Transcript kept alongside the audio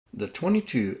the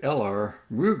 22 LR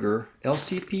Ruger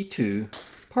LCP II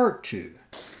Part 2.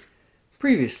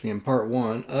 Previously in Part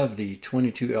 1 of the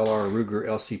 22 LR Ruger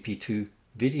LCP II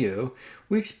video,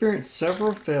 we experienced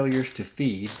several failures to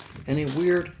feed and a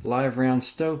weird live round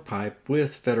stovepipe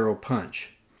with Federal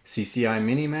punch. CCI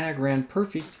Mini-Mag ran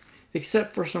perfect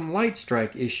except for some light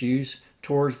strike issues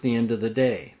towards the end of the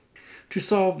day. To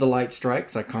solve the light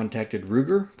strikes, I contacted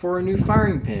Ruger for a new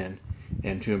firing pin,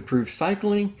 and to improve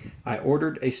cycling, I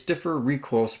ordered a stiffer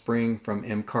recoil spring from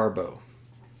MCARBO.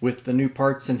 With the new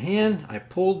parts in hand, I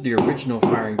pulled the original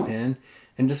firing pin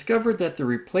and discovered that the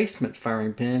replacement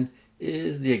firing pin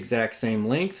is the exact same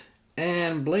length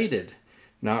and bladed,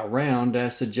 not round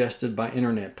as suggested by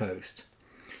internet post.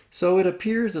 So it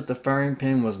appears that the firing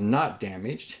pin was not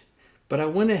damaged, but I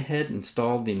went ahead and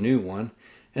installed the new one,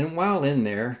 and while in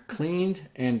there, cleaned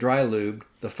and dry lubed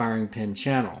the firing pin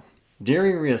channel.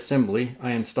 During reassembly,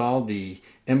 I installed the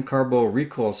MCARBO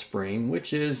recoil spring,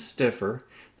 which is stiffer.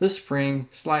 This spring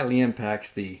slightly impacts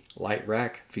the light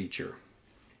rack feature.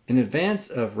 In advance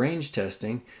of range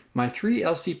testing, my 3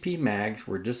 LCP mags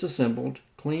were disassembled,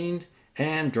 cleaned,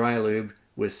 and dry lubed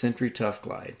with Sentry Tough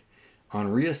Glide.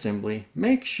 On reassembly,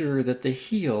 make sure that the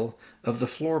heel of the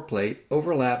floor plate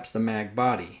overlaps the mag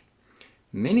body.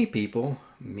 Many people,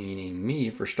 meaning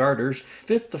me for starters,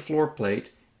 fit the floor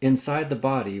plate inside the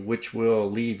body, which will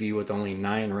leave you with only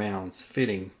 9 rounds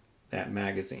fitting that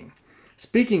magazine.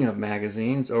 Speaking of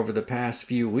magazines, over the past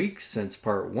few weeks since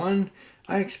Part 1,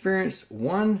 I experienced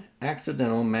one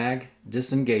accidental mag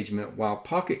disengagement while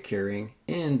pocket carrying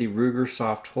in the Ruger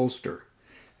soft holster.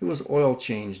 It was oil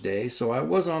change day, so I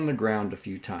was on the ground a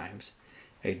few times.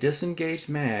 A disengaged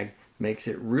mag makes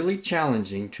it really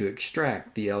challenging to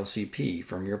extract the LCP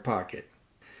from your pocket.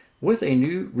 With a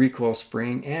new recoil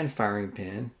spring and firing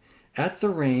pin, at the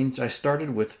range I started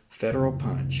with Federal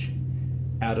punch.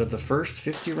 Out of the first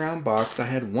 50 round box, I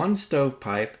had 1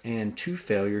 stovepipe and 2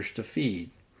 failures to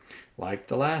feed. Like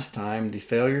the last time, the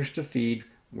failures to feed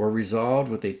were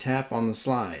resolved with a tap on the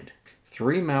slide.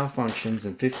 3 malfunctions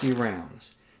in 50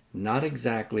 rounds. Not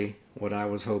exactly what I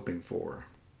was hoping for.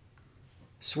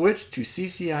 Switched to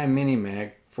CCI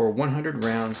Mini-Mag for 100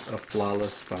 rounds of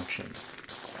flawless function.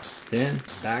 Then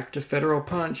back to Federal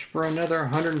punch for another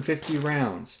 150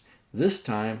 rounds, this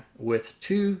time with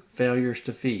 2 failures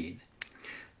to feed.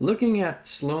 Looking at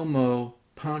slow-mo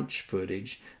punch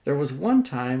footage, there was one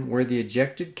time where the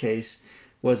ejected case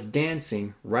was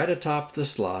dancing right atop the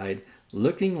slide,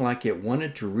 looking like it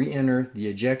wanted to re-enter the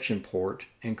ejection port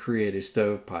and create a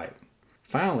stovepipe.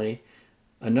 Finally,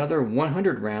 another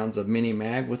 100 rounds of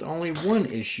Mini-Mag with only one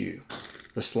issue.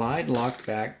 The slide locked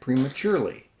back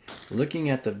prematurely. Looking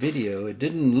at the video, it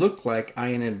didn't look like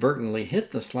I inadvertently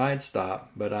hit the slide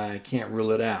stop, but I can't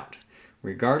rule it out.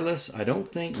 Regardless, I don't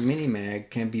think Mini-Mag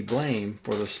can be blamed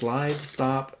for the slide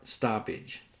stop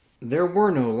stoppage. There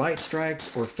were no light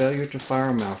strikes or failure to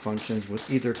fire malfunctions with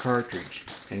either cartridge,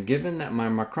 and given that my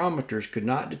micrometers could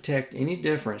not detect any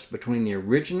difference between the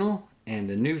original and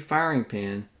the new firing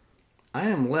pin, I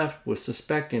am left with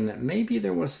suspecting that maybe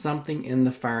there was something in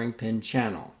the firing pin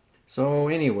channel. So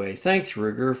anyway, thanks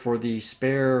Ruger for the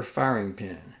spare firing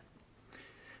pin.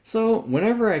 So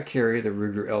whenever I carry the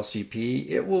Ruger LCP,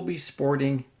 it will be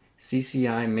sporting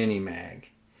CCI Mini-Mag.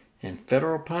 And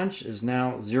Federal punch is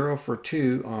now 0 for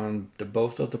 2 on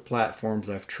both of the platforms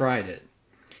I've tried it.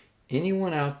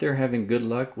 Anyone out there having good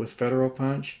luck with Federal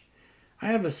punch? I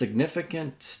have a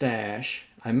significant stash.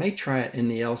 I may try it in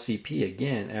the LCP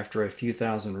again after a few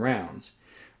thousand rounds.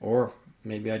 Or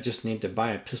maybe I just need to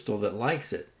buy a pistol that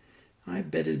likes it. I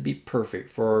bet it'd be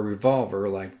perfect for a revolver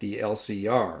like the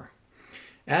LCR.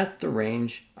 At the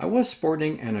range, I was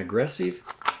sporting an aggressive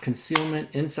concealment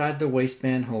inside the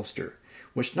waistband holster,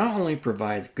 which not only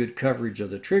provides good coverage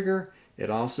of the trigger, it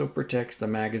also protects the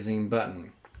magazine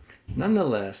button.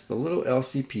 Nonetheless, the little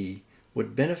LCP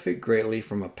would benefit greatly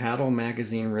from a paddle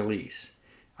magazine release.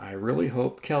 I really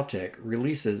hope Kel-Tec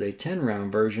releases a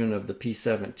 10-round version of the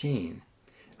P17.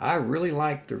 I really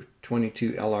like the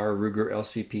 22 LR Ruger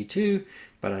LCP II,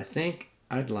 but I think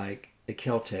I'd like a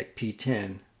Kel-Tec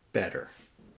P10 better.